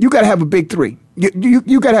 you got to have a big three.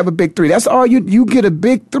 You got to have a big three. That's all you get, a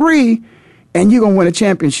big three, and you're going to win a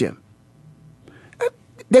championship.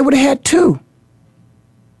 They would have had two.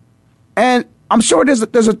 And I'm sure there's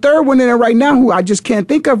a third one in there right now who I just can't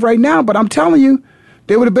think of right now, but I'm telling you,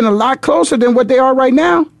 they would have been a lot closer than what they are right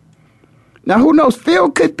now. Now, who knows? Phil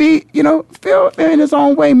could be, you know, Phil in his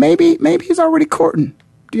own way. Maybe he's already courting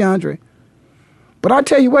DeAndre. But I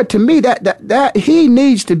tell you what, to me, that he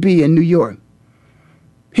needs to be in New York.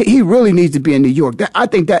 He really needs to be in New York. I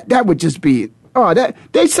think that would just be, that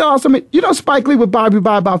they saw some, you know, Spike Lee would probably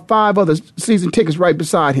buy about 5 other season tickets right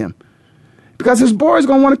beside him because his boys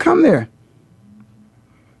going to want to come there.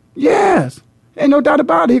 Yes. Ain't no doubt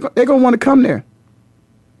about it. They're going to want to come there.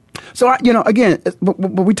 So, you know, again, but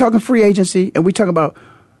we talking free agency and we talking about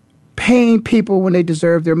paying people when they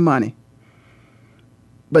deserve their money.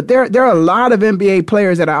 But there are a lot of NBA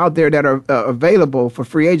players that are out there that are available for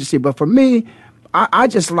free agency. But for me, I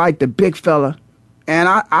just like the big fella. And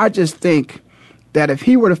I just think that if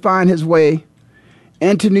he were to find his way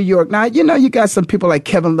into New York. Now, you know, you got some people like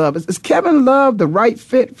Kevin Love. Is Kevin Love the right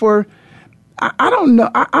fit for – I don't know.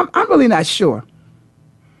 I'm really not sure.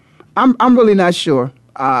 I'm really not sure.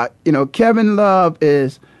 You know, Kevin Love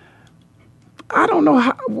is – I don't know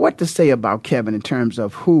what to say about Kevin in terms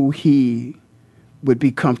of who he – would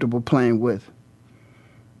be comfortable playing with.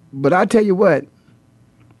 But I tell you what,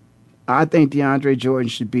 I think DeAndre Jordan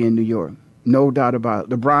should be in New York. No doubt about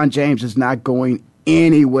it. LeBron James is not going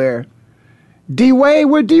anywhere. D-Wade,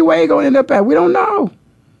 where D-Wade going to end up at? We don't know.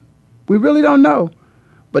 We really don't know.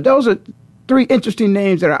 But those are 3 interesting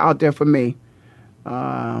names that are out there for me.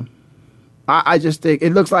 I just think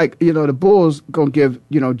it looks like, you know, the Bulls going to give,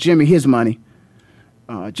 you know, Jimmy his money.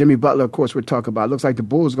 Jimmy Butler, of course, we'll talk about. It looks like the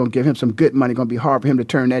Bulls are going to give him some good money. Going to be hard for him to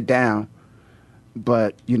turn that down.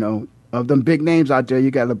 But, you know, of them big names out there,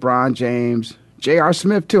 you got LeBron James, J.R.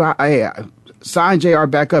 Smith, too. I sign J.R.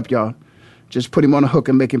 back up, y'all. Just put him on a hook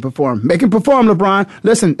and make him perform. Make him perform, LeBron.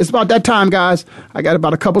 Listen, it's about that time, guys. I got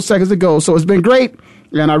about a couple seconds to go. So it's been great.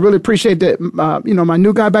 And I really appreciate that, you know, my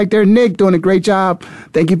new guy back there, Nick, doing a great job.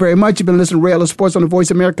 Thank you very much. You've been listening to Ray Ellis Sports on the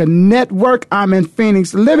Voice America Network. I'm in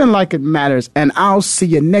Phoenix, living like it matters. And I'll see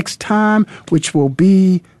you next time, which will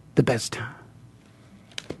be the best time.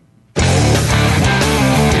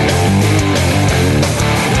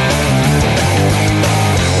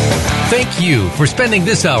 Thank you for spending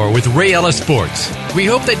this hour with Ray Ellis Sports. We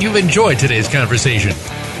hope that you've enjoyed today's conversation.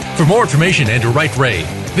 For more information and to write Ray,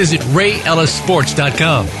 visit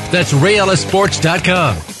RayEllisSports.com. That's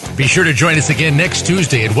RayEllisSports.com. Be sure to join us again next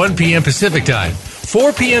Tuesday at 1 p.m. Pacific Time,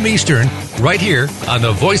 4 p.m. Eastern, right here on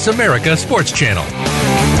the Voice America Sports Channel.